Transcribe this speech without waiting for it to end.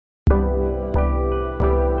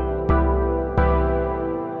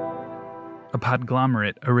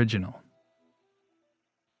Podglomerate original.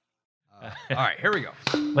 All right, here we go.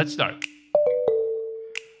 Let's start.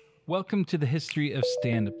 Welcome to the History of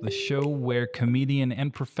Stand-Up, the show where comedian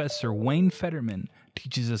and professor Wayne Fetterman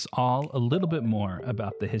teaches us all a little bit more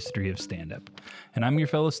about the history of stand-up. And I'm your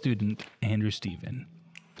fellow student, Andrew Steven.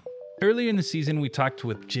 Earlier in the season, we talked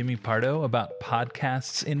with Jimmy Pardo about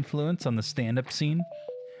podcasts' influence on the stand-up scene.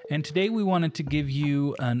 And today we wanted to give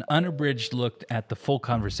you an unabridged look at the full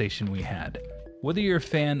conversation we had. Whether you're a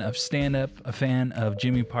fan of stand-up, a fan of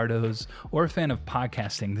Jimmy Pardo's, or a fan of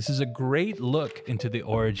podcasting, this is a great look into the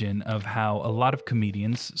origin of how a lot of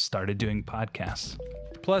comedians started doing podcasts.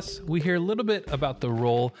 Plus, we hear a little bit about the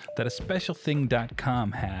role that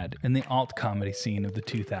aspecialthing.com had in the alt comedy scene of the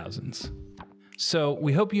 2000s. So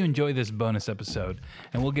we hope you enjoy this bonus episode,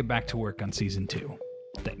 and we'll get back to work on season 2.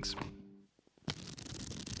 Thanks.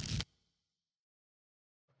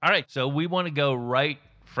 All right, so we want to go right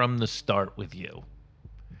from the start with you.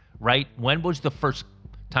 Right? When was the first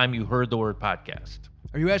time you heard the word podcast?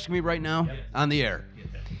 Are you asking me right now? Yes. On the air?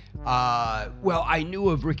 Well, I knew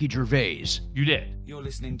of Ricky Gervais. You did? You're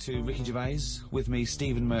listening to Ricky Gervais with me,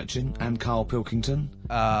 Stephen Merchant, and Carl Pilkington.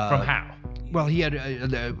 From how? Well, he had,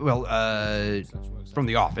 from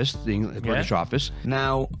The Office, the British Office.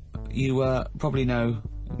 Now, you probably know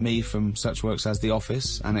me from such works as The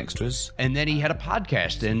Office and Extras. And then he had a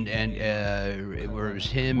podcast, and where it was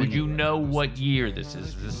him. Would you know what year this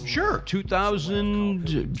is? Sure,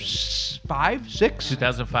 2005, 6?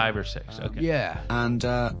 2005 or 6, okay. Yeah. And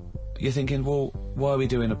you're thinking, well, why are we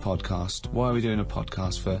doing a podcast? Why are we doing a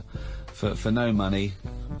podcast for no money?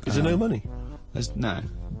 Is there no money? No.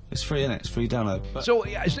 It's free, innit? It's free download. But So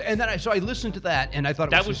I listened to that, and I thought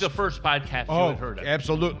that was the first podcast you had heard of.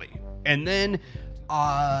 Absolutely. And then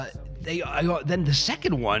then the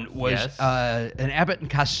second one was an Abbott and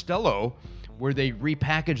Costello, where they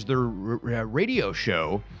repackaged their radio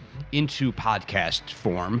show into podcast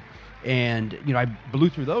form, and I blew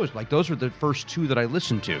through those. Like, those were the first two that I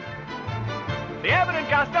listened to. The Abbott and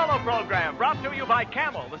Costello program, brought to you by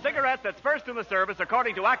Camel, the cigarette that's first in the service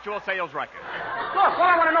according to actual sales records. Look, what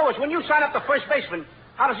I want to know is, when you sign up the first baseman,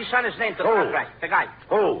 how does he sign his name to the contract? The guy.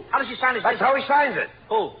 Who? How does he sign his name? That's how he signs it.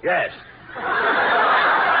 Who? Yes. All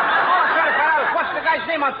I'm trying to find out is, what's the guy's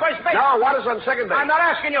name on first base? No, what is on second base? I'm not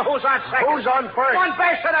asking you who's on second. Who's on first? One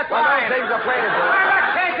base at a Well, time. those things are plain as day. I'm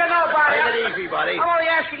not changing nobody. Take it easy, buddy. I'm only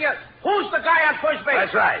asking you, who's the guy on first base?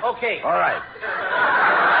 That's right. Okay. All right.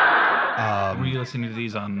 Were you listening to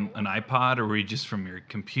these on an iPod, or were you just from your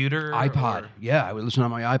computer? iPod. Yeah, I would listen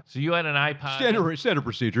on my iPod. So you had an iPod. Standard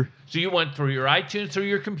procedure. So you went through your iTunes through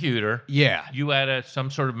your computer. Yeah. You had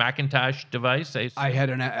some sort of Macintosh device.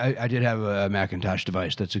 I did have a Macintosh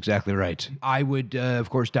device. That's exactly right. I would, of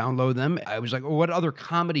course, download them. I was like, well, what other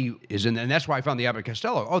comedy is in there? And that's why I found the Abbott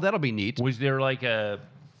Costello. Oh, that'll be neat. Was there like a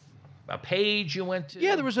page you went to?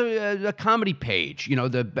 Yeah, there was a comedy page,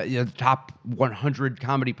 the top 100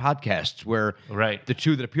 comedy podcasts, where the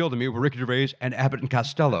two that appealed to me were Ricky Gervais and Abbott and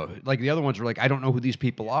Costello. Like, the other ones were like, I don't know who these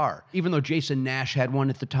people are. Even though Jason Nash had one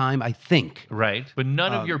at the time, I think. Right, but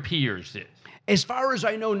none of your peers did. As far as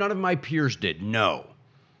I know, none of my peers did. No,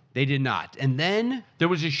 they did not. And then there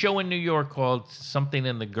was a show in New York called Something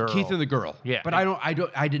and the Girl. Keith and the Girl. Yeah. But I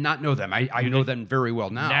did not know them. I know them very well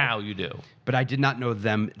now. Now you do. But I did not know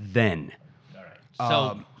them then.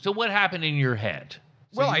 All right. So what happened in your head?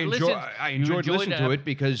 Well, I enjoyed listening to it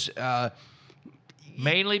because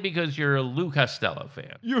mainly because you're a Lou Costello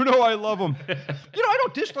fan. I love him. I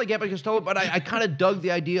don't dislike Abbott Costello, but I kind of dug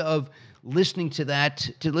the idea of listening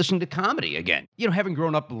to comedy again. Having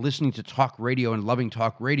grown up listening to talk radio and loving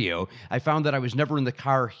talk radio, I found that I was never in the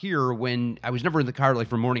car like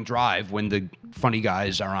for Morning Drive when the funny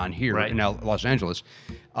guys are on here in Los Angeles.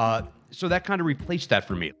 So that kind of replaced that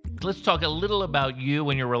for me. Let's talk a little about you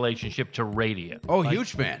and your relationship to radio. Oh,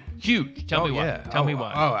 huge fan. Huge. Tell me why. Yeah. Tell me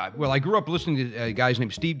why. Well, I grew up listening to guys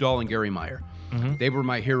named Steve Dahl and Gary Meyer. Mm-hmm. They were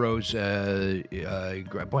my heroes. Boy,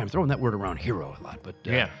 I'm throwing that word around, hero, a lot. But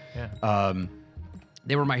yeah.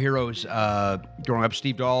 They were my heroes growing up.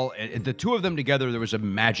 Steve Dahl, and the two of them together, there was a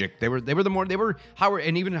magic. They were Howard,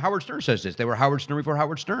 and even Howard Stern says this. They were Howard Stern before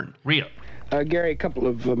Howard Stern. Real. Gary, a couple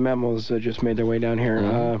of memos just made their way down here.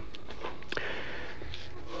 Mm-hmm.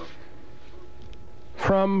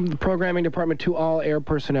 From the programming department to all air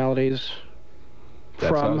personalities. That's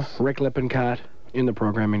from us. Rick Lippincott in the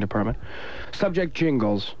programming department. Subject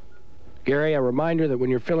jingles. Gary, a reminder that when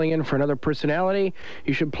you're filling in for another personality,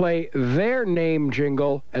 you should play their name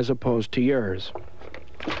jingle as opposed to yours.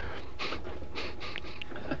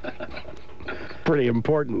 Pretty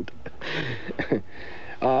important.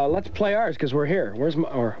 Let's play ours, because we're here. Where's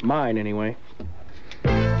or mine, anyway.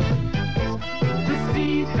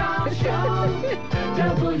 Wait,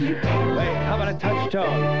 how about a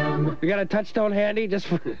touchstone? You got a touchstone handy just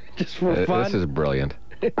for fun? This is brilliant.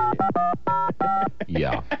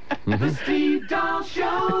 Yeah.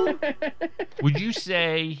 Would you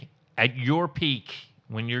say at your peak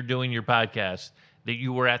when you're doing your podcast that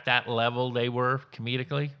you were at that level they were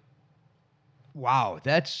comedically? Wow,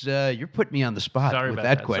 that's you're putting me on the spot Sorry with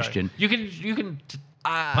about that question. Sorry. You can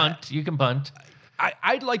punt. You can punt.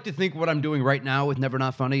 I'd like to think what I'm doing right now with Never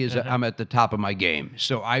Not Funny is I'm at the top of my game.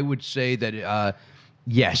 So I would say that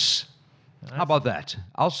yes. How about that?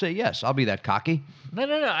 I'll say yes. I'll be that cocky. No.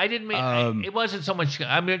 I didn't mean. It wasn't so much.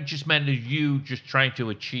 I mean, it just meant as you just trying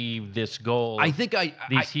to achieve this goal. I think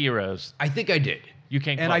these heroes. I think I did. You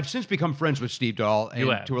can't. And I've since become friends with Steve Dahl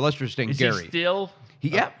and to a lesser extent Is Gary. He still?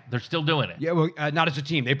 Yeah, they're still doing it. Yeah, well, not as a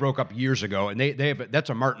team. They broke up years ago, and they have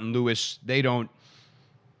that's a Martin Lewis. They don't.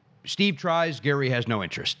 Steve tries. Gary has no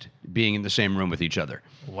interest being in the same room with each other.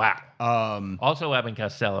 Wow. Also, Abbott and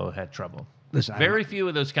Costello had trouble. Listen, very few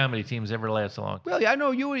of those comedy teams ever last long. Well, yeah, I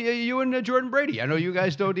know you and Jordan Brady. I know you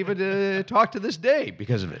guys don't even talk to this day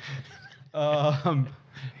because of it.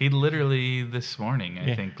 He literally this morning,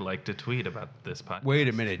 I think, liked a tweet about this podcast. Wait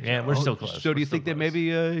a minute. Yeah, we're still close. So do you think that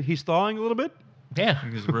maybe he's thawing a little bit? Yeah,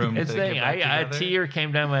 his room. It's thing. A tear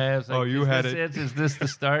came down my eyes. Like, oh, you had it. Is this the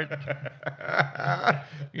start?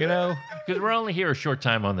 You know, because we're only here a short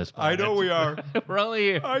time on this podcast. I know we are. We're only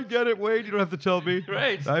here. I get it, Wade. You don't have to tell me.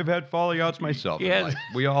 Right. I've had falling outs myself. Yes.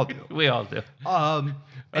 We all do. We all do.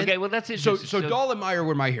 Okay, well, that's interesting. So Dahl and Meyer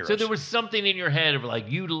were my heroes. So there was something in your head of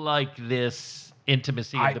like, you like this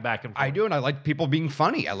intimacy of the back and forth. I do, and I like people being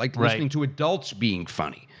funny. I like listening to adults being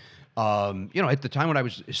funny. At the time when I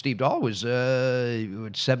was, Steve Dahl was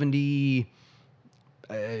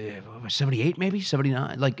 78 maybe,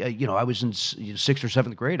 79. Like, I was in 6th or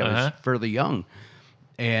 7th grade. I was fairly young.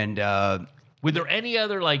 And were there any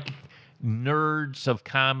other, like, nerds of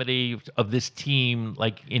comedy of this team,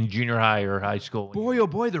 like in junior high or high school? Boy, oh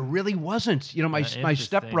boy, there really wasn't. My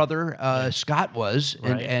stepbrother Scott was,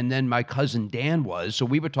 and then my cousin Dan was. So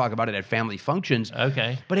we would talk about it at family functions.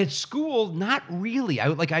 Okay, but at school, not really.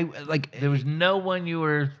 There was no one you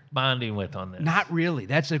were bonding with on this. Not really.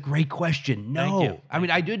 That's a great question. No, Thank you. I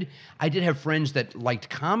mean, I did have friends that liked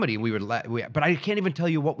comedy, and we would, but I can't even tell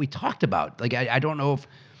you what we talked about. Like, I don't know if.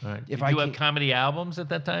 Right. Did you have comedy albums at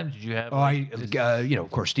that time? Did you have? Of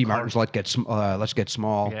course, Steve Martin's Let's Get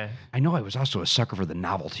Small. Yeah. I know I was also a sucker for the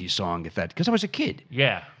novelty song because I was a kid.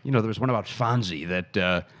 Yeah. There was one about Fonzie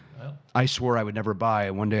that I swore I would never buy.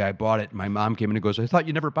 And one day I bought it, and my mom came in and goes, "I thought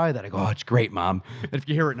you'd never buy that." I go, "Oh, it's great, Mom." And if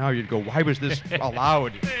you hear it now, you'd go, "Why was this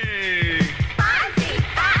allowed?" Fonzie,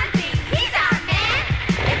 he's our man.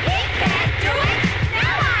 If he can't do it, no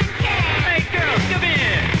one can. Hey, girls, come in.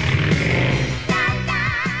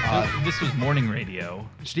 This was morning radio.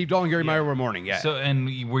 Steve Dahl and Gary Meyer were morning, yeah. So,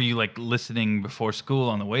 and were you like listening before school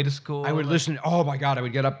on the way to school? I would listen. Oh my God, I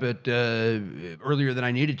would get up at earlier than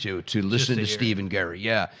I needed to listen to Steve and Gary.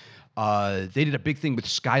 Yeah, they did a big thing with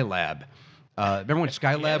Skylab. Remember when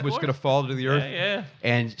Skylab was going to fall to the earth? Yeah.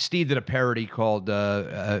 And Steve did a parody called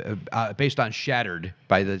based on Shattered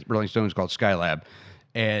by the Rolling Stones called Skylab.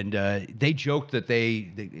 And they joked that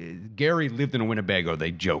Gary lived in a Winnebago.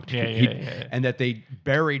 They joked, and that they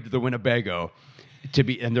buried the Winnebago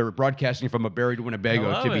and they're broadcasting from a buried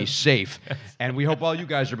Winnebago to be safe. And we hope all you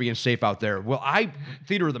guys are being safe out there. Well,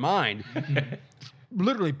 Theater of the Mind,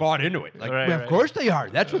 literally bought into it. Like, of course they are.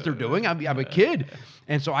 That's what they're doing. I'm a kid,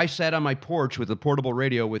 and so I sat on my porch with a portable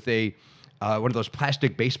radio with one of those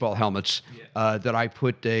plastic baseball helmets that I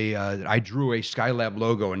I drew a Skylab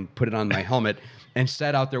logo and put it on my helmet. And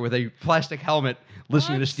sat out there with a plastic helmet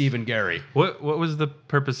listening to Steve and Gary. What was the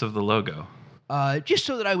purpose of the logo? Just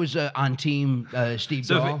so that I was on team Steve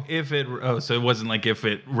Dahl. So it wasn't like if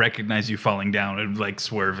it recognized you falling down, it would like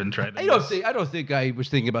swerve and try to. I don't think I was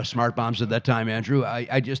thinking about smart bombs at that time, Andrew.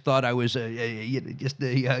 I just thought I was just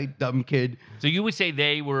a dumb kid. So you would say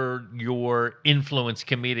they were your influence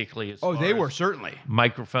comedically? They were certainly.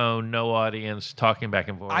 Microphone, no audience, talking back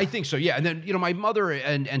and forth. I think so. Yeah, and then my mother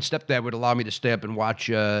and stepdad would allow me to stay up and watch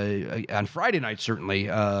on Friday night, certainly,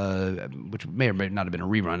 which may or may not have been a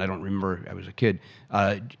rerun. I don't remember. I was a kid.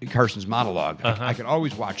 Carson's monologue. I could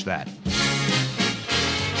always watch that.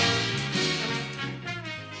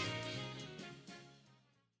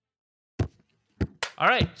 All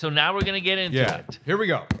right, so now we're going to get into it. Here we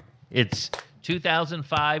go. It's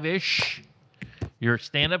 2005-ish. You're a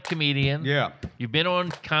stand-up comedian. Yeah. You've been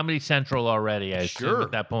on Comedy Central already, I assume, Sure.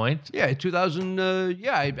 at that point. Yeah, in 2000,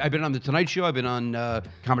 I've been on The Tonight Show. I've been on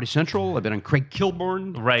Comedy Central. I've been on Craig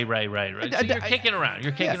Kilborn. Right. So you're kicking around.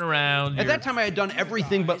 You're kicking around. At that time, I had done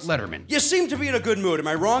everything but Letterman. You seem to be in a good mood. Am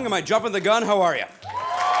I wrong? Am I jumping the gun? How are you?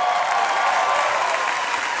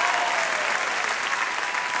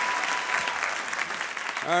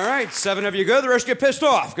 All right, 7 of you good, the rest get pissed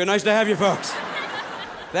off. Good, nice to have you folks.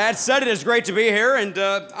 That said, it is great to be here, and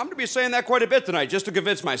I'm going to be saying that quite a bit tonight, just to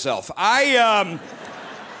convince myself. I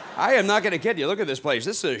am not going to kid you. Look at this place.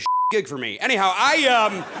 This is a gig for me. Anyhow, you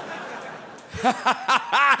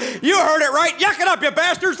heard it right. Yuck it up, you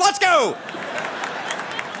bastards. Let's go.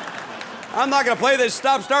 I'm not going to play this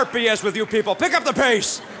stop-start BS with you people. Pick up the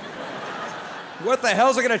pace. What the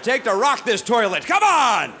hell's it going to take to rock this toilet? Come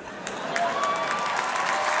on.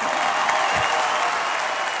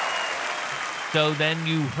 So then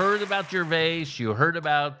you heard about Gervais. You heard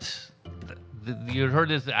about... You heard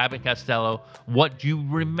this Abbott Costello. What do you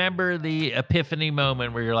remember the epiphany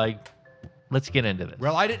moment where you're like, let's get into this?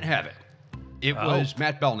 Well, I didn't have it. It was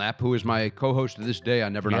Matt Belknap, who is my co-host to this day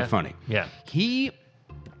on Never Not Funny. Yeah. He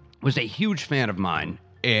was a huge fan of mine,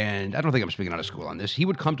 and I don't think I'm speaking out of school on this. He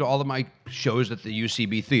would come to all of my shows at the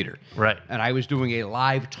UCB Theater. Right. And I was doing a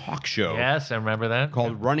live talk show. Yes, I remember that.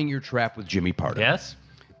 Called Running Your Trap with Jimmy Pardo. Yes.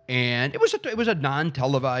 And it was a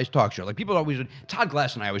non-televised talk show. Like people always, Todd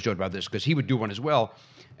Glass and I always joked about this because he would do one as well.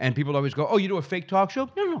 And people would always go, "Oh, you do a fake talk show?"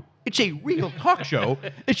 No. It's a real talk show.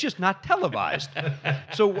 It's just not televised.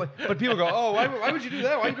 But people go, "Oh, why would you do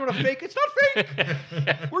that? Why are you doing a fake?" It's not fake.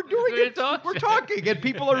 We're doing it. We're talking, and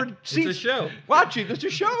people are in seats It's a show. watching. It's a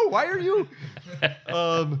show. Why are you?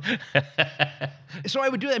 So I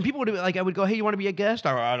would do that, and people would like, I would go, "Hey, you want to be a guest?"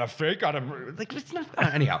 On a fake, like it's not.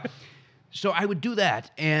 Anyhow. So I would do that,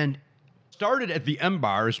 and started at the M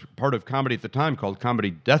Bar as part of comedy at the time called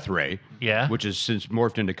Comedy Death Ray, which has since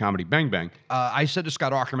morphed into Comedy Bang Bang. I said to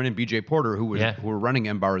Scott Aukerman and BJ Porter, who were running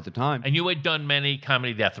M Bar at the time. And you had done many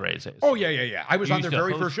Comedy Death Rays. Oh, yeah. I was on their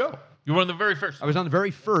very first show. You were on the very first? I was on the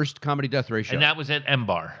very first Comedy Death Ray show. And that was at M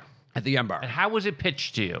Bar? At the M Bar. And how was it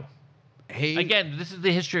pitched to you? Hey, again, this is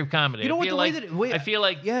the history of comedy. You know I feel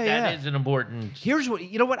like that is an important... Here's what,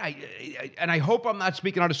 you know what, I hope I'm not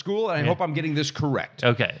speaking out of school, and I hope I'm getting this correct.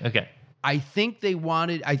 Okay. I think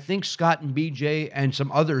Scott and BJ and some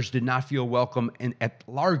others did not feel welcome at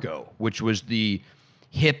Largo, which was the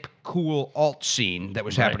hip, cool alt scene that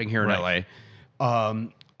was happening here in LA.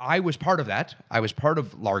 I was part of that. I was part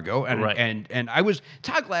of Largo, and I was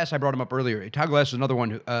Todd Glass. I brought him up earlier. Todd Glass is another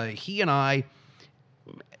one who he and I.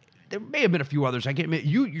 There may have been a few others. I can't admit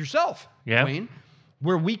you yourself, Wayne,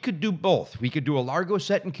 where we could do both. We could do a Largo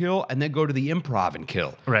set and kill, and then go to the Improv and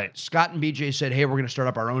kill. Right. Scott and BJ said, "Hey, we're going to start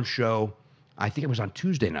up our own show." I think it was on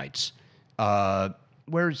Tuesday nights,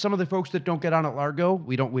 where some of the folks that don't get on at Largo,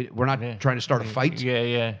 we're not trying to start a fight.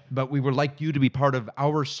 Yeah. But we would like you to be part of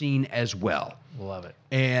our scene as well. Love it.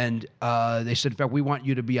 And they said, in fact, we want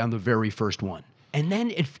you to be on the very first one. And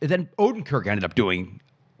then Odenkirk ended up doing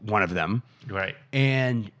one of them. Right.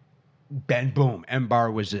 And boom, M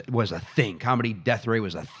Bar was a thing. Comedy Death Ray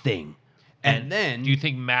was a thing. And then... Do you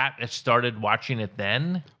think Matt started watching it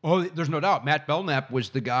then? Oh, there's no doubt. Matt Belknap was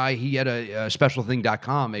the guy. He had a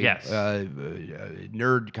specialthing.com, a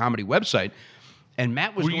nerd comedy website. And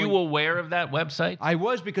Matt was... Were you aware of that website? I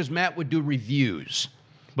was, because Matt would do reviews.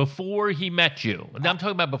 Before he met you? I'm talking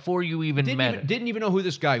about before you even met him. Didn't even know who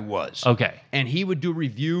this guy was. Okay. And he would do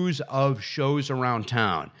reviews of shows around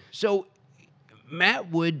town. So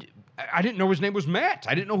Matt would... I didn't know his name was Matt.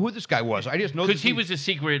 I didn't know who this guy was. I just know because he was a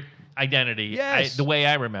secret identity. Yes. The way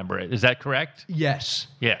I remember it. Is that correct? Yes.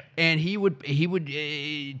 Yeah. And he would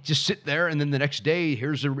just sit there, and then the next day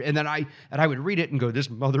and I would read it and go, "This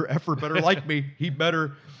mother effer better like me. He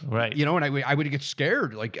better." Right. You know, and I would get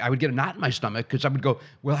scared. Like I would get a knot in my stomach because I would go,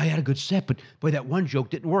 "Well, I had a good set, but boy, that one joke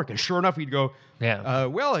didn't work." And sure enough, he'd go,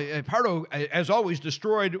 Pardo, as always,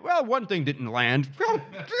 destroyed. Well, one thing didn't land. Well,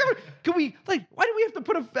 can we why do we have to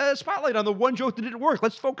put a spotlight on the one joke that didn't work?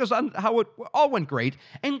 Let's focus on how it all went great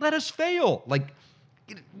and let us fail. Like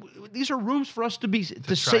these are rooms for us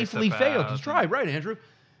to safely fail, to try. Right, Andrew?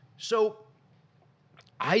 So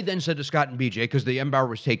I then said to Scott and BJ, because the M Bar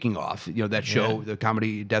was taking off, that show, the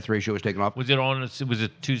Comedy Death Ray show was taking off. Was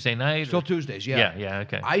it Tuesday night? Still Tuesdays, yeah. Yeah,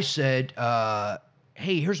 okay. I said,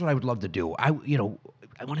 hey, here's what I would love to do. I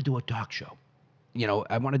want to do a talk show.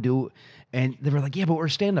 I want to do, and they were like, yeah, but we're a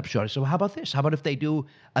stand-up show. So how about this? How about if they do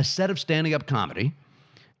a set of standing-up comedy?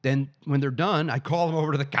 Then when they're done, I call them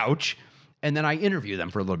over to the couch, and then I interview them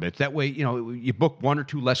for a little bit. That way, you book one or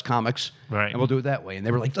two less comics, right? And we'll do it that way. And they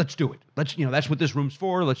were like, let's do it. That's what this room's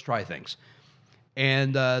for. Let's try things.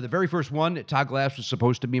 And the very first one, Todd Glass was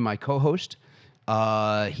supposed to be my co-host.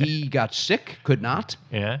 He got sick, could not.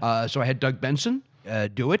 Yeah. So I had Doug Benson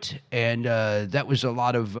do it, and that was a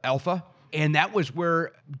lot of alpha. And that was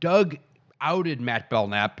where Doug outed Matt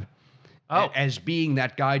Belknap as being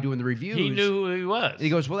that guy doing the reviews. He knew who he was. And he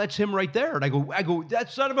goes, well, that's him right there. And I go,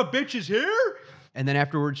 that son of a bitch is here? And then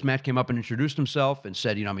afterwards, Matt came up and introduced himself and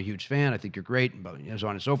said, I'm a huge fan. I think you're great, and so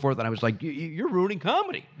on and so forth. And I was like, you're ruining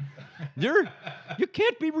comedy. You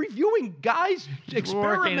can't be reviewing guys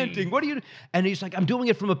experimenting. What do you? And he's like, I'm doing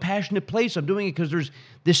it from a passionate place. I'm doing it because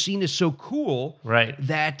this scene is so cool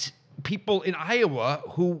that people in Iowa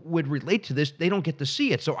who would relate to this, they don't get to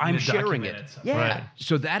see it. So I'm sharing it. Yeah. Right.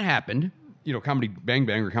 So that happened. Comedy Bang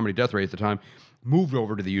Bang or Comedy Death Ray at the time moved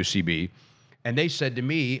over to the UCB, and they said to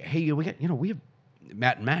me, hey, we have.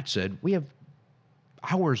 Matt said, we have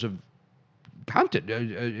hours of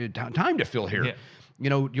content, time to fill here. Yeah.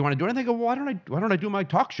 Do you want to do anything? I go, well, why don't I do my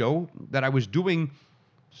talk show that I was doing?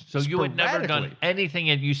 So you had never done anything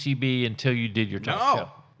at UCB until you did your talk show.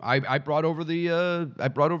 I brought over the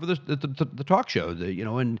talk show,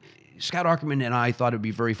 and Scott Aukerman and I thought it'd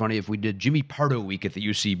be very funny if we did Jimmy Pardo week at the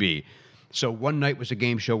UCB. So one night was a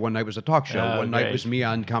game show, one night was a talk show, one night was me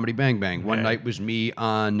on Comedy Bang Bang, one night was me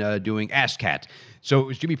on doing Ask Cat. So it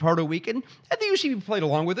was Jimmy Pardo weekend, and the UCB played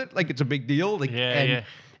along with it like it's a big deal.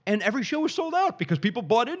 And every show was sold out because people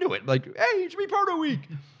bought into it. Like, hey, Jimmy Pardo week.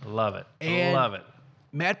 Love it. And love it.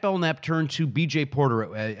 Matt Belknap turned to BJ Porter,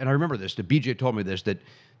 and I remember this. The BJ told me this, that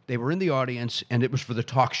they were in the audience, and it was for the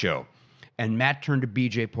talk show. And Matt turned to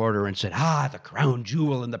B.J. Porter and said, the crown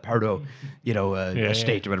jewel in the Pardo,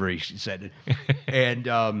 estate, or whatever he said.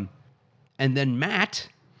 And then Matt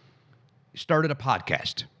started a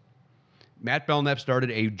podcast. Matt Belknap started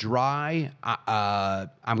a dry,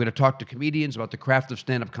 I'm going to talk to comedians about the craft of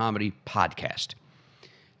stand-up comedy podcast.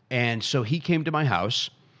 And so he came to my house,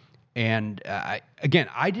 and I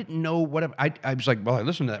didn't know what, I was like, well, I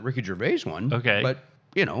listened to that Ricky Gervais one. Okay. But,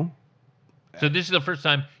 So this is the first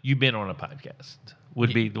time you've been on a podcast.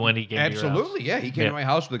 Would be the one he came to your house. Absolutely, yeah. He came to my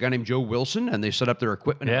house with a guy named Joe Wilson, and they set up their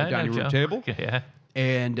equipment at the dining room table. Yeah.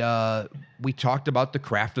 And we talked about the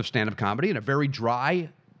craft of stand-up comedy in a very dry,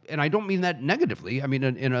 and I don't mean that negatively. I mean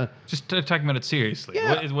in a... Just talking about it seriously.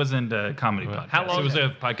 Yeah. It wasn't a comedy podcast. How long it was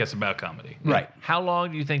a podcast about comedy. Right. How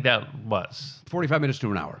long do you think that was? 45 minutes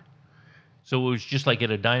to an hour. So it was just like at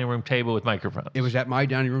a dining room table with microphones. It was at my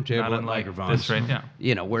dining room table Not with unlike microphones. this right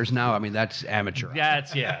now. Whereas now, I mean, that's amateur.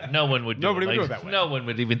 No one would do Nobody it. would do it that way. No one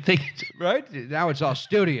would even think it. Right? Now it's all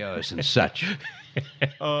studios and such.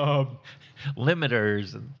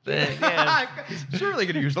 Limiters. And Certainly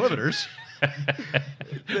going to use limiters.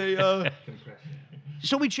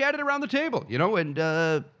 So we chatted around the table,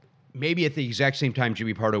 and maybe at the exact same time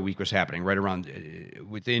Jimmy Pardo week was happening, right around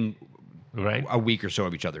within a week or so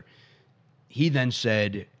of each other. He then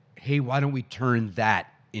said, hey, why don't we turn that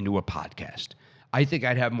into a podcast? I think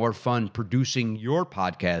I'd have more fun producing your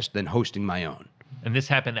podcast than hosting my own. And this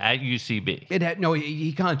happened at UCB.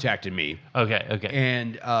 He contacted me. Okay.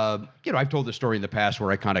 And, I've told this story in the past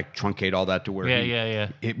where I kind of truncate all that to where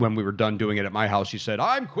when we were done doing it at my house, he said,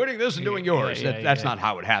 I'm quitting this and doing yours. That's not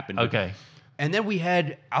how it happened. Okay. And then we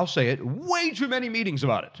had, I'll say it, way too many meetings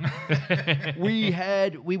about it.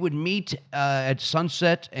 We would meet at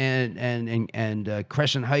Sunset and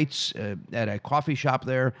Crescent Heights at a coffee shop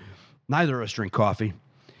there. Neither of us drink coffee.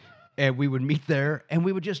 And we would meet there, and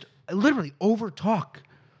we would just literally over-talk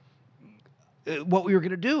what we were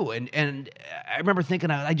going to do. And I remember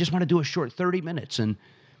thinking, I just want to do a short 30 minutes.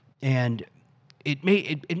 And it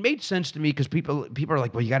made sense to me because people are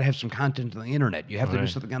like, well, you got to have some content on the internet. You have to do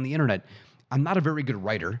something on the internet. I'm not a very good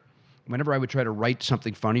writer. Whenever I would try to write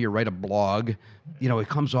something funny or write a blog, it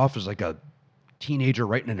comes off as like a teenager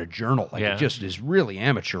writing in a journal. Like it just is really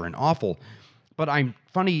amateur and awful. But I'm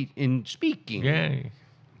funny in speaking. Yeah.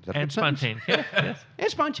 And spontaneous. Yes.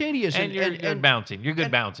 And spontaneous. And you're bouncing. You're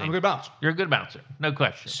good bouncing. I'm a good bouncer. You're a good bouncer. No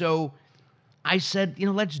question. So I said,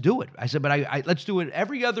 let's do it. I said, but let's do it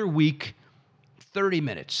every other week, 30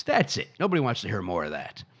 minutes. That's it. Nobody wants to hear more of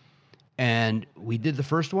that. And we did the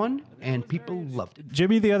first one, and people loved it.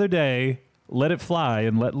 Jimmy the other day let it fly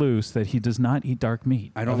and let loose that he does not eat dark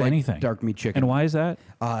meat. I don't of like anything. dark meat chicken. And why is that?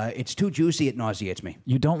 It's too juicy. It nauseates me.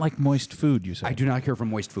 You don't like moist food, you say? I do not care for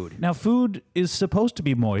moist food. Now, food is supposed to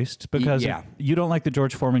be moist because you don't like the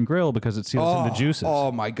George Foreman grill because it seals into juices.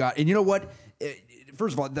 Oh, my God. And you know what?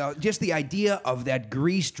 first of all, just the idea of that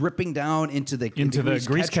grease dripping down into the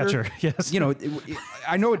grease catcher. Yes. You know,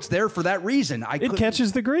 I know it's there for that reason. It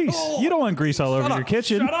catches the grease. You don't want grease all over your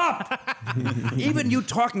kitchen. Shut up! Even you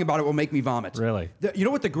talking about it will make me vomit. Really? You know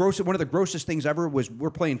what one of the grossest things ever was? We're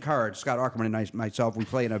playing cards. Scott Ackerman and myself, we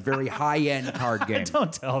play in a very high-end card game.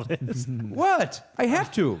 Don't tell this. What? I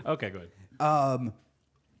have to. Okay, good.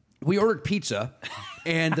 We ordered pizza,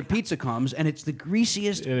 and the pizza comes, and it's the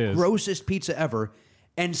greasiest, grossest pizza ever.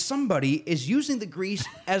 And somebody is using the grease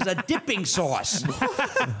as a dipping sauce.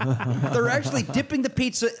 They're actually dipping the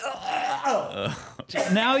pizza.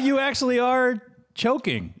 Now you actually are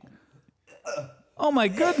choking. Oh my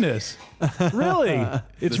goodness! Really?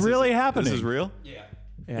 It's really happening. This is real? Yeah.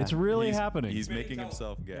 It's really happening. He's making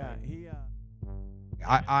himself gay.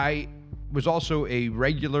 I was also a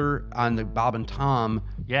regular on the Bob and Tom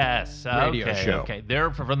radio show. Okay,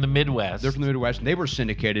 they're from the Midwest. They're from the Midwest, and they were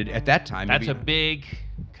syndicated at that time. That's a big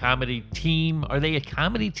comedy team. Are they a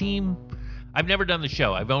comedy team? I've never done the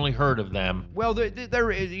show. I've only heard of them. Well, they're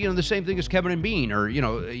the same thing as Kevin and Bean, or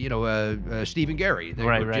Steve and Gary. They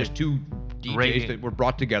were just two DJs that were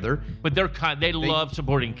brought together. But they love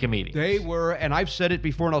supporting comedians. They were, and I've said it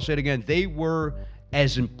before, and I'll say it again. They were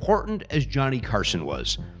as important as Johnny Carson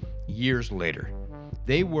was. Years later,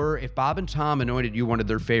 they were. If Bob and Tom anointed you one of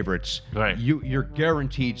their favorites, you're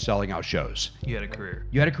guaranteed selling out shows. You had a career.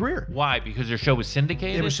 You had a career. Why? Because their show was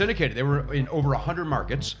syndicated. It was syndicated. They were in over 100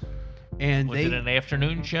 markets, and was it an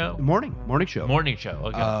afternoon show? Morning show. Morning show.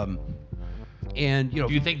 Okay. And do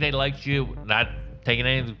you think they liked you? Not taking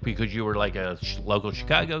anything because you were like a local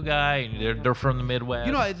Chicago guy, and they're from the Midwest.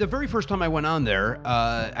 You know, the very first time I went on there,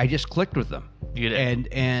 I just clicked with them. You did.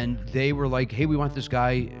 And they were like, "Hey, we want this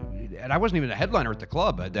guy." And I wasn't even a headliner at the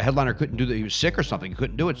club. The headliner couldn't do that. He was sick or something. He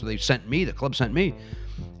couldn't do it. So they sent me. The club sent me.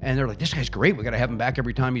 And they're like, "This guy's great. We got to have him back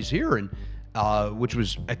every time he's here." And which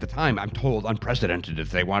was at the time, I'm told, unprecedented if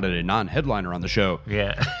they wanted a non-headliner on the show.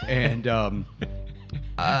 Yeah. And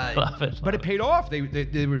but it paid off. They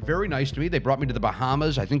were very nice to me. They brought me to the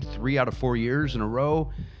Bahamas. I think 3 out of 4 years in a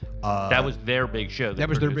row. That was their big show. That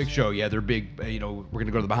was their big show. Yeah, their big. We're going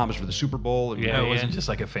to go to the Bahamas for the Super Bowl. And, it wasn't just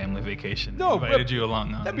like a family vacation. No, they invited you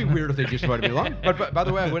along. That'd be weird if they just invited me along. But by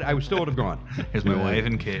the way, I still would have gone. Here's my wife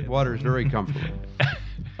and kid. Water is very comfortable.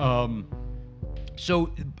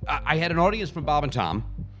 So I had an audience from Bob and Tom,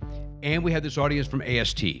 and we had this audience from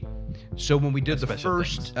AST. So when we did the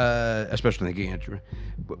first, especially thinking,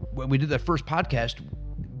 when we did that first podcast,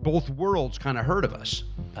 both worlds kind of heard of us.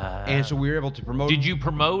 And so we were able to promote. Did you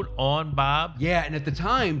promote on Bob? Yeah, and at the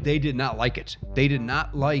time, they did not like it. They did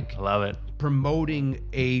not like promoting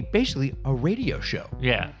basically a radio show.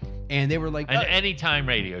 Yeah. And they were like... An anytime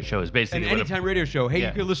radio show is basically an anytime radio show. Hey,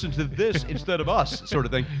 you can listen to this instead of us, sort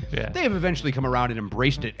of thing. Yeah. They have eventually come around and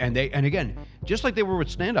embraced it. And again, just like they were with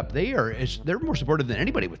stand-up, they're more supportive than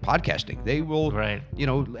anybody with podcasting. They will, hey,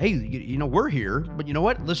 we're here, but you know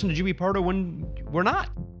what? Listen to Jimmy Pardo when we're not.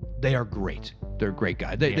 They are great. They're a great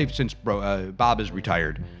guy. They've since, Bob is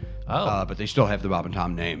retired. But they still have the Bob and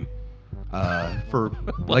Tom name. For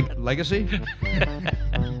legacy?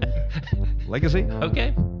 Legacy?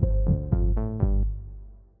 Okay.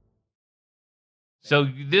 So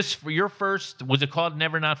your first, was it called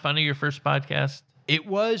Never Not Funny, your first podcast? It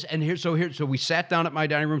was, and so we sat down at my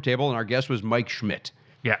dining room table, and our guest was Mike Schmidt.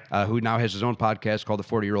 Yeah. Who now has his own podcast called The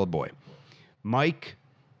 40-Year-Old Boy. Mike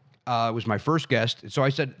was my first guest. So I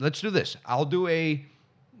said, let's do this. I'll do a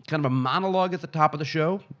kind of a monologue at the top of the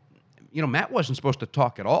show. You know, Matt wasn't supposed to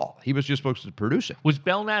talk at all. He was just supposed to produce it. Was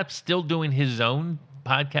Belknap still doing his own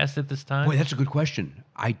podcast at this time? Boy, that's a good question.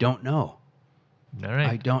 I don't know. All right.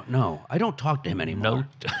 I don't know. I don't talk to him anymore.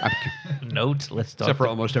 Note. Let's talk. Except for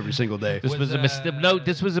almost every single day. This was a mistake. No,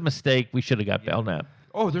 this was a mistake. We should have got Belknap.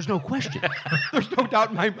 Oh, there's no question. There's no doubt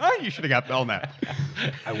in my mind you should have got Belknap.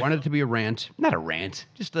 I wanted it to be a rant. Not a rant.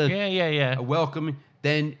 Just a welcome.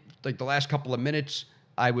 Then, like the last couple of minutes,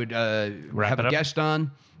 I would have a guest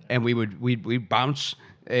on, and we'd bounce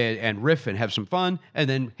and riff and have some fun, and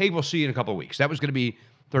then, hey, we'll see you in a couple of weeks. That was going to be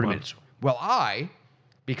 30 minutes. Well,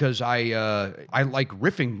 because I like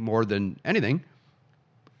riffing more than anything,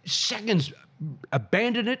 seconds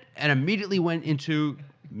abandoned it and immediately went into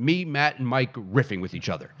me, Matt, and Mike riffing with each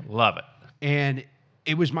other. Love it. And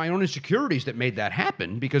it was my own insecurities that made that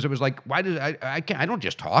happen, because it was like, why did I don't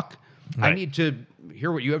just talk. Right. I need to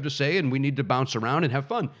hear what you have to say, and we need to bounce around and have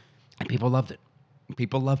fun. And people loved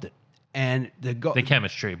it. And the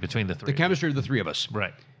chemistry between the three. The chemistry of the three of us.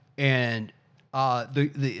 Right. And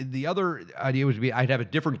the other idea was I'd have a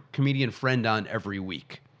different comedian friend on every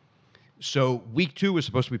week. So week 2 was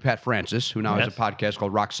supposed to be Pat Francis, who now has a podcast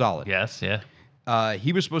called Rock Solid. Yes, yeah.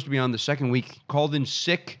 He was supposed to be on the second week, called in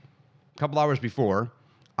sick a couple hours before.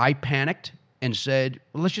 I panicked and said,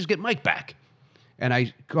 well, let's just get Mike back. And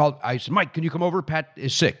I said, Mike, can you come over? Pat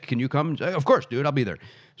is sick. Can you come? Of course, dude, I'll be there.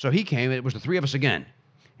 So he came, and it was the three of us again.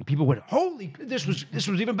 And people went, holy, this was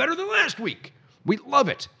even better than last week. We love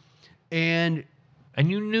it. And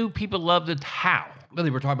you knew people loved it how? Well, they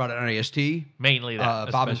were talking about it on NAST. Mainly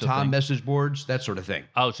that. Bob and Tom thing. message boards, that sort of thing.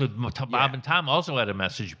 Oh, so Bob and Tom also had a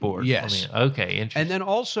message board. Yes. Okay, interesting. And then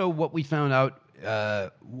also what we found out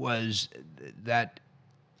was that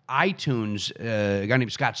iTunes, a guy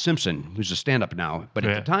named Scott Simpson, who's a stand-up now, but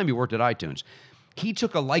at the time he worked at iTunes, he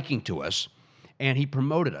took a liking to us, and he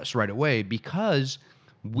promoted us right away because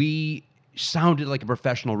we sounded like a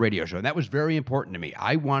professional radio show. And that was very important to me.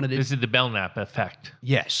 I wanted it. This is the Belknap effect.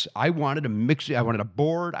 Yes. I wanted a mix. I wanted a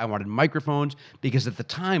board. I wanted microphones because at the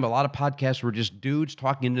time, a lot of podcasts were just dudes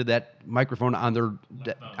talking into that microphone on their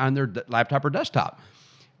laptop or desktop.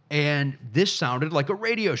 And this sounded like a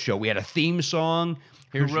radio show. We had a theme song.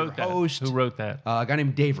 Here's your host. Who wrote that? A guy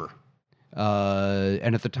named Daver.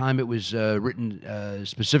 And at the time, it was written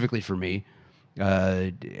specifically for me.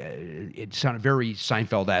 It sounded very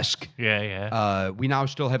Seinfeld-esque. Yeah. We now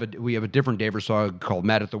still have a different Daver song called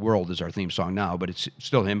 "Mad at the World" is our theme song now, but it's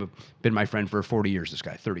still him. Been my friend for 40 years. This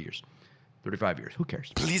guy, 30 years, 35 years. Who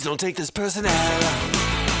cares? Please don't take this person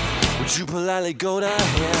out. Would you politely go to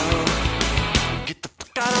hell? Get the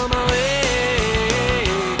fuck out of my way.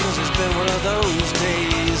 'Cause it's been one of those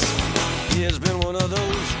days. Yeah, it's been one of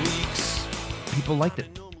those weeks. People liked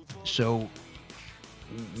it, so.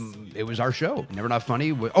 It was our show. Never Not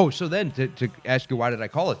Funny. Oh, so then to ask you why did I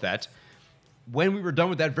call it that? When we were done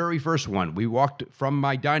with that very first one, we walked from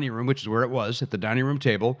my dining room, which is where it was, at the dining room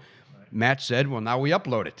table. Right. Matt said, well, now we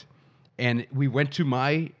upload it. And we went to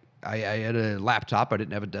I had a laptop. I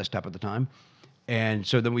didn't have a desktop at the time. And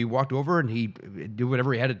so then we walked over and he did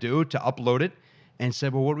whatever he had to do to upload it and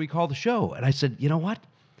said, well, what do we call the show? And I said, you know what?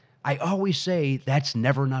 I always say that's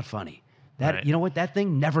Never Not Funny. That You know what? That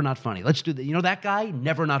thing, Never Not Funny. Let's do that. You know that guy?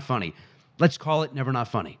 Never Not Funny. Let's call it Never Not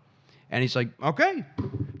Funny. And he's like, okay.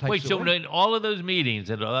 Wait, so in all of those meetings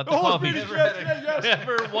at the coffee,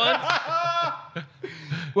 never once?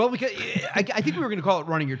 Well, because I think we were going to call it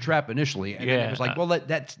Running Your Trap initially. And then it was like, well,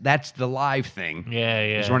 that's the live thing. Yeah.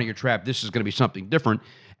 It's Running Your Trap. This is going to be something different.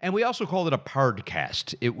 And we also called it a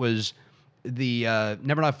Pardcast. It was the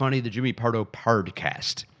Never Not Funny, the Jimmy Pardo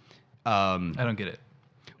Pardcast. I don't get it.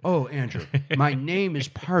 Oh, Andrew, my name is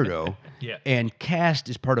Pardo, and cast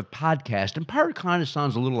is part of podcast, and Pardo kind of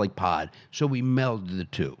sounds a little like pod, so we melded the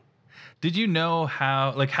two. Did you know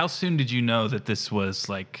how soon did you know that this was,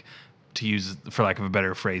 like, to use, for lack of a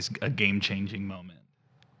better phrase, a game-changing moment?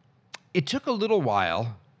 It took a little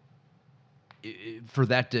while for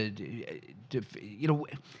that to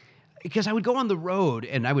because I would go on the road,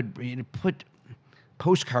 and I would put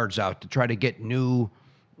postcards out to try to get new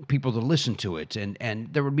people to listen to it, and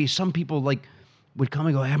there would be some people would come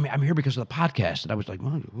and go, I'm here because of the podcast, and I was like,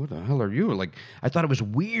 well, who the hell are you? Like, I thought it was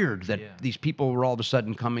weird that these people were all of a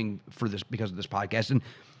sudden coming for this because of this podcast, and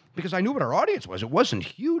because I knew what our audience was. It wasn't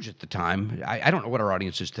huge at the time. I don't know what our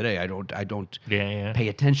audience is today. I don't pay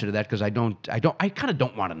attention to that because I kind of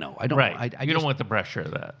don't want to know. I don't. Right. You don't want the pressure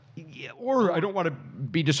of that. Yeah, or I don't want to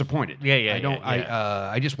be disappointed.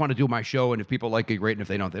 I just want to do my show, and if people like it, great, and if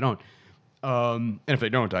they don't, they don't. And if they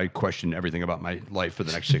don't, I question everything about my life for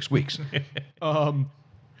the next 6 weeks. But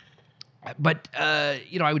I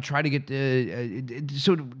would try to get.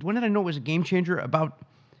 So when did I know it was a game changer? About,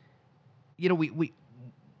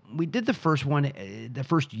 we did the first one, the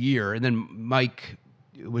first year, and then Mike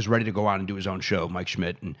was ready to go on and do his own show, Mike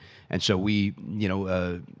Schmidt, and so we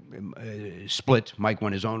split. Mike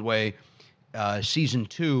went his own way. Season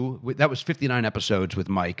 2, that was 59 episodes with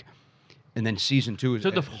Mike. And then season 2 is... So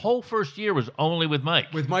the whole first year was only with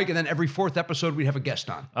Mike? With Mike, and then every 4th episode, we'd have a guest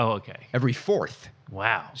on. Oh, okay. Every 4th.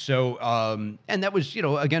 Wow. So, and that was,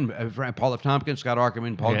 again, Paul F. Tompkins, Scott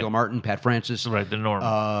Aukerman, Paul Gilmartin, Pat Francis. Right, the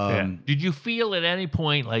normal. Did you feel at any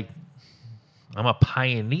point like, I'm a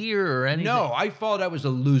pioneer or anything? No, I thought I was a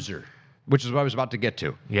loser, which is what I was about to get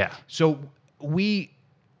to. Yeah. So we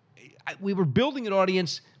were building an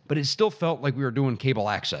audience, but it still felt like we were doing cable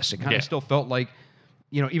access. It kind of still felt like...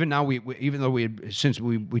 even now even though we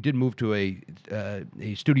did move to a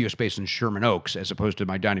studio space in Sherman Oaks as opposed to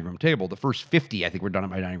my dining room table. The first 50 I think were done at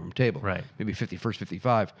my dining room table. Right. Maybe first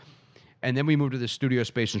 55, and then we moved to this studio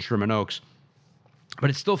space in Sherman Oaks. But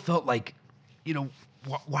it still felt like,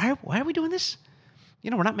 why are we doing this?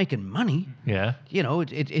 We're not making money. Yeah.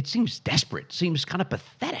 It seems desperate. It seems kind of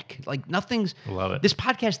pathetic. Like nothing's. Love it. This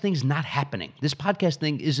podcast thing's not happening. This podcast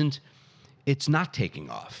thing isn't. it's not taking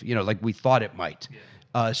off, like we thought it might.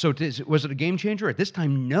 So was it a game changer? At this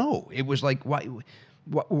time, no. It was like, why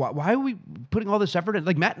are we putting all this effort in?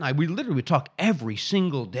 Like Matt and I, we literally would talk every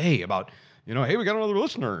single day about, hey, we got another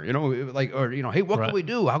listener, hey, what can we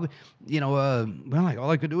do? How, all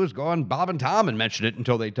I could do is go on Bob and Tom and mention it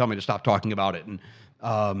until they tell me to stop talking about it. And,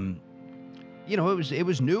 it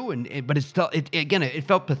was new, but it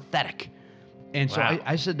felt pathetic. And so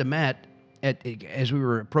I said to Matt, as we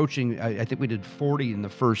were approaching, I think we did 40 in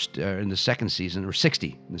the second season, or 60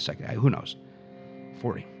 in the second, who knows,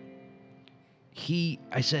 40.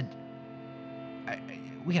 I said,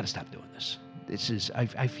 we got to stop doing this.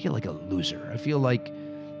 I feel like a loser. I feel like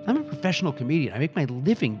I'm a professional comedian. I make my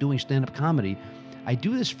living doing stand-up comedy. I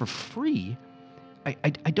do this for free.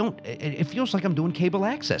 I don't. It feels like I'm doing cable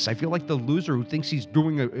access. I feel like the loser who thinks he's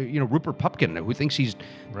doing Rupert Pupkin, who thinks he's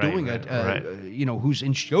doing who's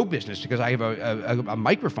in show business because I have a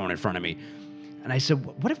microphone in front of me. And I said,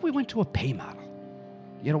 what if we went to a pay model?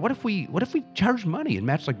 What if we charge money? And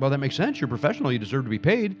Matt's like, well, that makes sense. You're professional. You deserve to be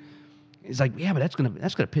paid. He's like, yeah, but that's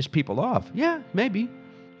gonna piss people off. Yeah, maybe,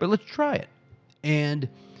 but let's try it. And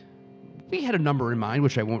we had a number in mind,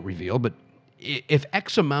 which I won't reveal, but if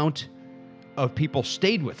X amount of people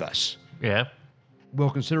stayed with us,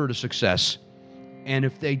 we'll consider it a success. And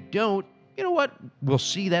if they don't, you know what? We'll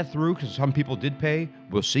see that through, because some people did pay.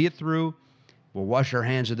 We'll see it through. We'll wash our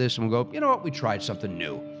hands of this, and we'll go, you know what? We tried something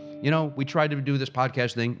new. We tried to do this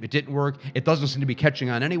podcast thing. It didn't work. It doesn't seem to be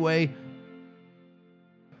catching on anyway.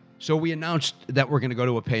 So we announced that we're going to go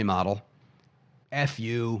to a pay model. F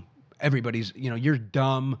you. Everybody's, you're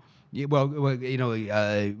dumb.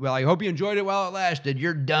 I hope you enjoyed it while it lasted.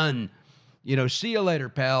 You're done. See you later,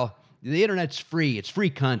 pal. The internet's free. It's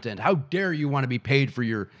free content. How dare you want to be paid for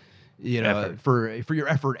your, effort. for your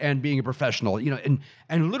effort and being a professional?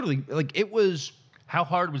 And literally, like, it was. How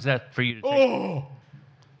hard was that for you to take?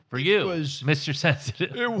 For you, Mr.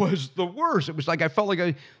 Sensitive. It was the worst. It was like I felt like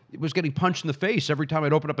I was getting punched in the face every time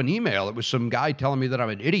I'd open up an email. It was some guy telling me that I'm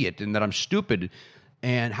an idiot and that I'm stupid,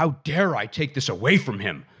 and how dare I take this away from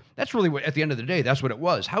him? That's really what, at the end of the day, that's what it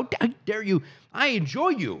was. How dare you? I enjoy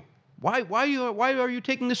you. Why are you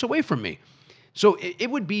taking this away from me? So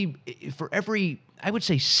it would be for every, I would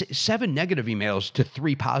say, 7 negative emails to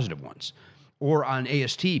 3 positive ones. Or on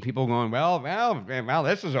AST, people going, well,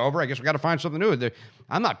 this is over. I guess we got to find something new.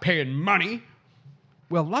 I'm not paying money.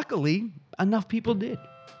 Well, luckily, enough people did.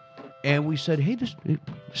 And we said, hey, this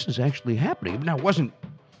is actually happening. Now, it wasn't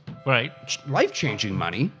life-changing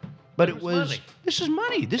money, but it was money. This is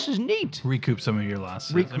money. This is neat. Recoup some of your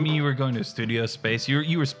losses. I mean, you were going to a studio space.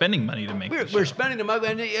 You were spending money to make We're spending the money.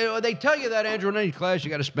 And, they tell you that, Andrew, in any class,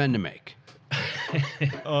 you got to spend to make.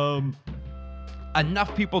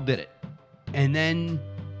 Enough people did it. And then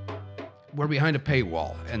we're behind a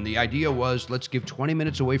paywall. And the idea was, let's give 20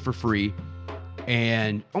 minutes away for free,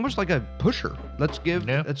 and almost like a pusher. Let's give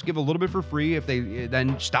a little bit for free. If they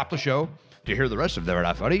then stop the show to hear the rest of They're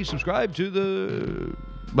Not Funny, subscribe to the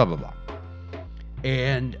blah, blah, blah.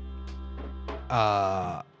 And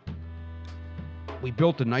we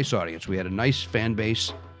built a nice audience. We had a nice fan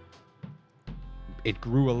base. It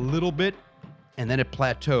grew a little bit, and then it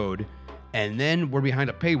plateaued. And then we're behind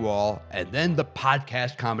a paywall, and then the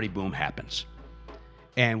podcast comedy boom happens.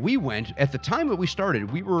 And we went, at the time that we started,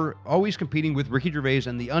 we were always competing with Ricky Gervais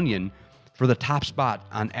and The Onion for the top spot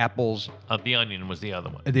on Apple's. The Onion was the other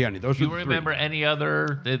one. The Onion. Those were the 3. Do you remember any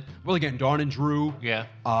other? Well, again, Dawn and Drew. Yeah.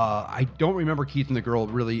 I don't remember Keith and the Girl,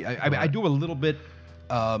 really. I do a little bit.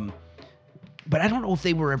 But I don't know if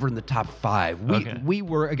they were ever in the top 5. We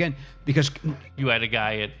were, again, because you had a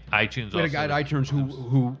guy at iTunes. We had a guy at iTunes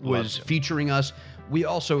who was featuring us. We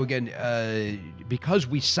also, again, because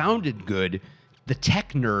we sounded good, the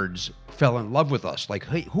tech nerds fell in love with us. Like,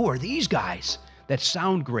 hey, who are these guys that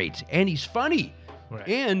sound great? And he's funny. Right.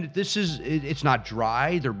 And it's not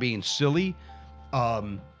dry. They're being silly.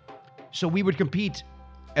 So we would compete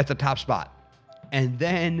at the top spot. And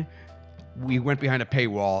then we went behind a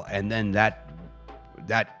paywall, and then that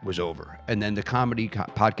was over. And then the comedy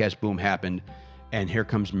podcast boom happened, and here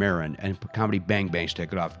comes Marin, and Comedy Bang Bangs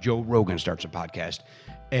take it off. Joe Rogan starts a podcast,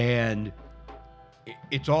 and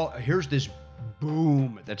it's all, here's this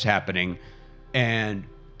boom that's happening, and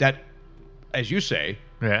that, as you say,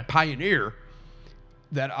 pioneer,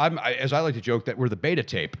 that as I like to joke, that we're the beta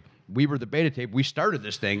tape. We were the beta tape. We started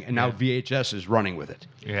this thing, and now VHS is running with it.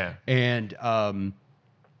 Yeah. And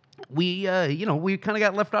we kind of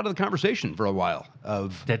got left out of the conversation for a while.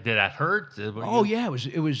 Did that hurt? It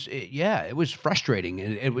was frustrating.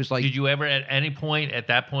 It was like. Did you ever at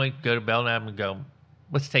that point go to Belknap and go,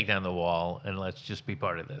 let's take down the wall and let's just be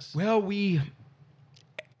part of this? Well,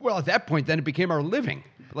 Well, at that point, then it became our living.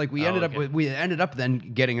 Like we ended up then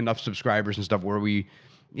getting enough subscribers and stuff where we,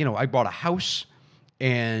 I bought a house,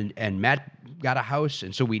 and Matt got a house,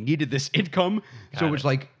 and so we needed this income. So it was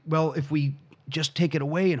like, well, if we just take it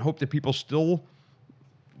away and hope that people still.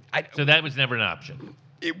 So that was never an option.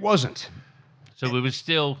 It wasn't. So it was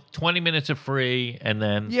still 20 minutes of free, and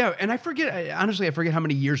then Yeah, and I forget how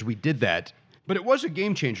many years we did that. But it was a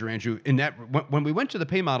game changer, Andrew, in that when we went to the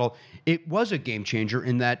pay model, it was a game changer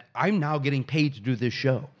in that I'm now getting paid to do this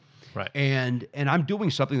show. Right. And I'm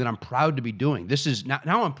doing something that I'm proud to be doing. This is now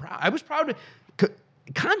I'm proud. I was proud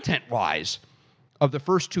content-wise of the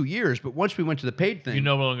first 2 years, but once we went to the paid thing, you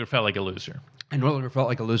no longer felt like a loser. I no longer felt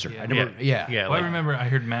like a loser. Yeah. I never, Well, I remember I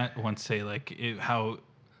heard Matt once say how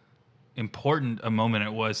important a moment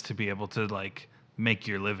it was to be able to make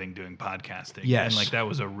your living doing podcasting. Yes. And that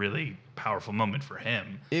was a really powerful moment for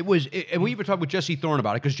him. It was, and we even talked with Jesse Thorne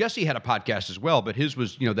about it because Jesse had a podcast as well, but his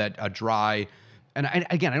was, that a dry, and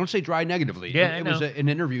again, I don't say dry negatively. Yeah, it was an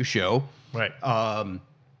interview show. Right.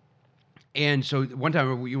 And so one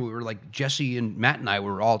time we were like, Jesse and Matt and I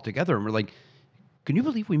were all together, and we're like, can you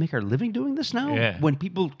believe we make our living doing this now? Yeah. When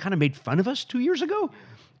people kind of made fun of us 2 years ago?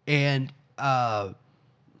 And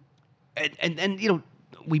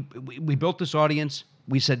we built this audience.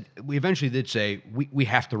 We eventually did say, we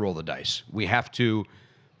have to roll the dice. We have to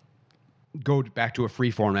go back to a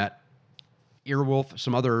free format. Earwolf,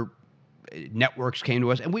 some other networks came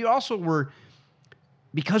to us. And we also were,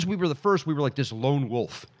 because we were the first, we were like this lone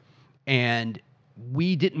wolf. And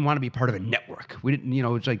we didn't want to be part of a network. We didn't,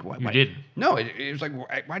 it's like, why? You didn't. No, it was like,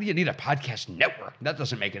 why do you need a podcast network? That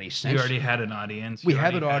doesn't make any sense. You already had an audience. We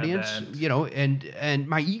have an audience, and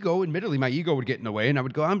my ego, admittedly, would get in the way, and I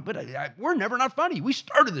would go, but we're never not funny. We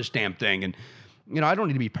started this damn thing, and, I don't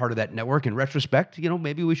need to be part of that network. In retrospect,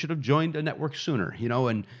 maybe we should have joined a network sooner,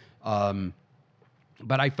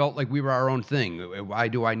 but I felt like we were our own thing. Why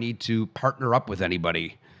do I need to partner up with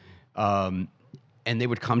anybody? And they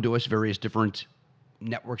would come to us, various different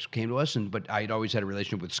networks came to us, but I had always had a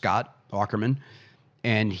relationship with Scott Aukerman,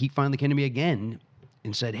 and he finally came to me again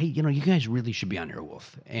and said, hey, you guys really should be on Earwolf.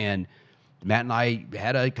 And Matt and I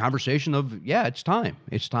had a conversation of, it's time.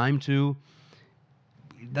 It's time to,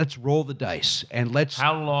 let's roll the dice, and let's...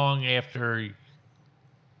 How long after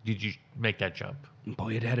did you make that jump?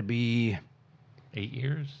 Boy, it had to be... 8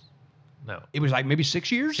 years? No. It was like maybe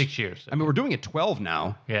 6 years? 6 years. I mean, we're doing it 12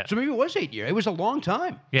 now. Yeah. So maybe it was 8 years. It was a long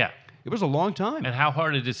time. Yeah. It was a long time. And how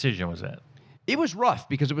hard a decision was that? It was rough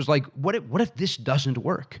because it was like, what if this doesn't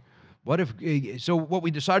work? So what we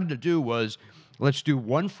decided to do was, let's do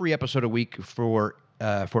one free episode a week for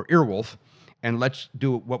Earwolf, and let's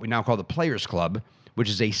do what we now call the Players Club, which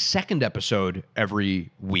is a second episode every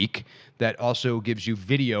week that also gives you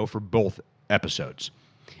video for both episodes.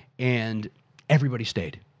 And everybody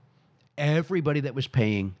stayed. Everybody that was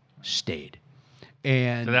paying stayed.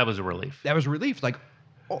 And so that was a relief. That was a relief. Like,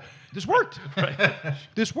 oh, this worked.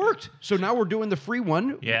 This worked. So now we're doing the free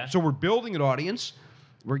one. Yeah. So we're building an audience.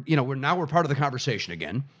 We're part of the conversation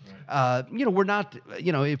again. Right. We're not,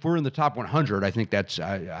 if we're in the top 100, I think that's,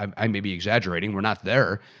 I may be exaggerating. We're not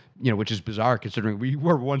there, which is bizarre considering we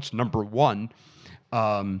were once number one.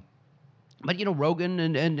 But Rogan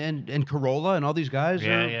and Corolla and all these guys,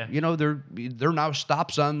 they're now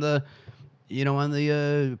stops on the, on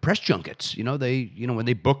the press junkets. When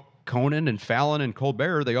they book Conan and Fallon and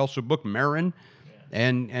Colbert, they also book Marin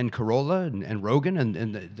and Corolla and Rogan,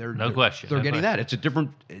 and they're getting that. It's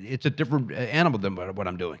a different animal than what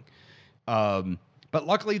I'm doing. But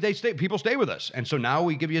luckily people stay with us, and so now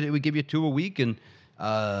we give you 2 a week, and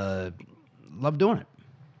love doing it.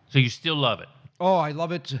 So you still love it. Oh, I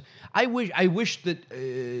love it. I wish that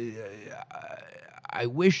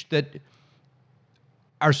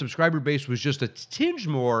our subscriber base was just a tinge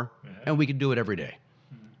more, and we could do it every day.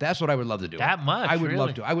 That's what I would love to do. That much? I would really?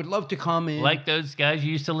 love to. I would love to come in. Like those guys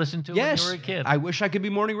you used to listen to when you were a kid. I wish I could be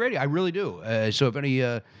morning radio. I really do. So if any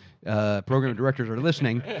program directors are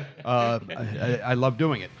listening, I love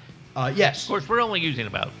doing it. Yes. Of course, we're only using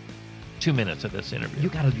about 2 minutes of this interview. You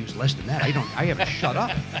got to use less than that. I haven't shut up.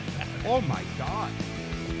 Oh my God.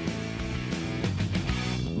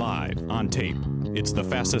 Live on tape. It's the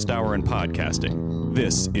fastest hour in podcasting.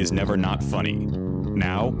 This is Never Not Funny.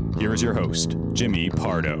 Now, here is your host, Jimmy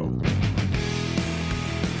Pardo.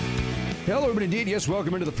 Hello, and indeed, yes,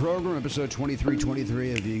 welcome into the program, episode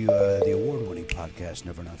 2323 of the award-winning podcast,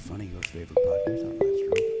 Never Not Funny, your favorite podcast. I don't know if that's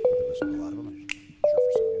true. Probably listen to a lot of them. I'm sure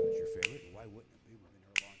for some of you it's your favorite. Why wouldn't it be? We've been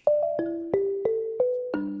here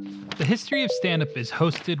a long time. The History of Stand-Up is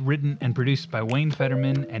hosted, written, and produced by Wayne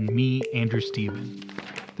Fetterman and me, Andrew Steven.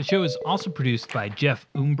 The show is also produced by Jeff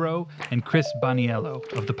Umbro and Chris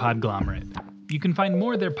Boniello of The Podglomerate. You can find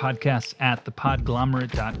more of their podcasts at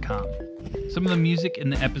thepodglomerate.com. Some of the music in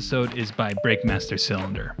the episode is by Breakmaster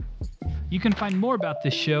Cylinder. You can find more about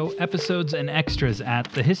this show, episodes, and extras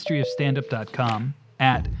at thehistoryofstandup.com,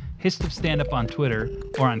 at HistofStandup on Twitter,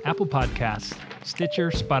 or on Apple Podcasts, Stitcher,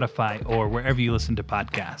 Spotify, or wherever you listen to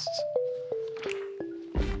podcasts.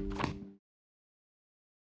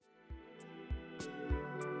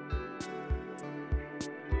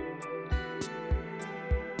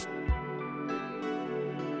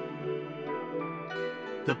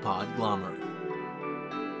 The Podglomerate,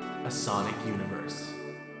 a sonic universe.